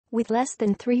With less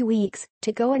than 3 weeks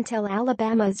to go until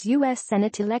Alabama's U.S.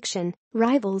 Senate election,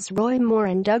 rivals Roy Moore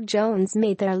and Doug Jones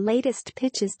made their latest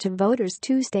pitches to voters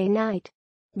Tuesday night.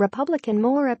 Republican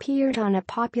Moore appeared on a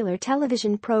popular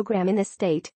television program in the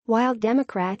state, while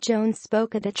Democrat Jones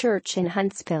spoke at a church in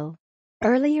Huntsville.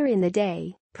 Earlier in the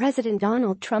day, President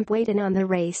Donald Trump weighed in on the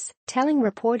race, telling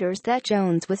reporters that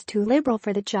Jones was too liberal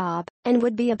for the job and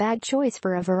would be a bad choice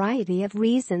for a variety of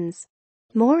reasons.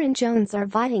 Moore and Jones are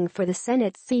vying for the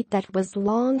Senate seat that was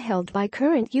long held by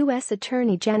current U.S.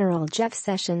 Attorney General Jeff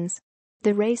Sessions.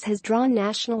 The race has drawn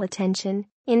national attention,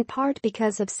 in part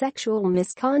because of sexual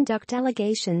misconduct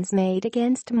allegations made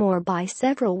against Moore by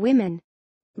several women.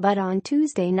 But on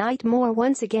Tuesday night, Moore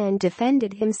once again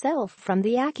defended himself from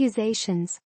the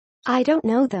accusations. "I don't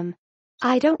know them.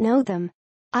 I don't know them.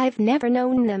 I've never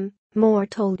known them," Moore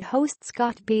told host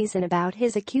Scott Beason about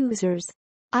his accusers.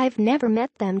 "I've never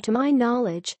met them to my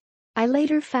knowledge. I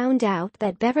later found out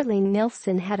that Beverly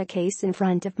Nelson had a case in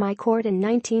front of my court in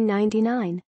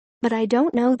 1999. But I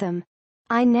don't know them.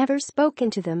 I never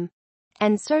spoken to them.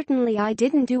 And certainly I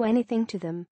didn't do anything to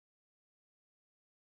them."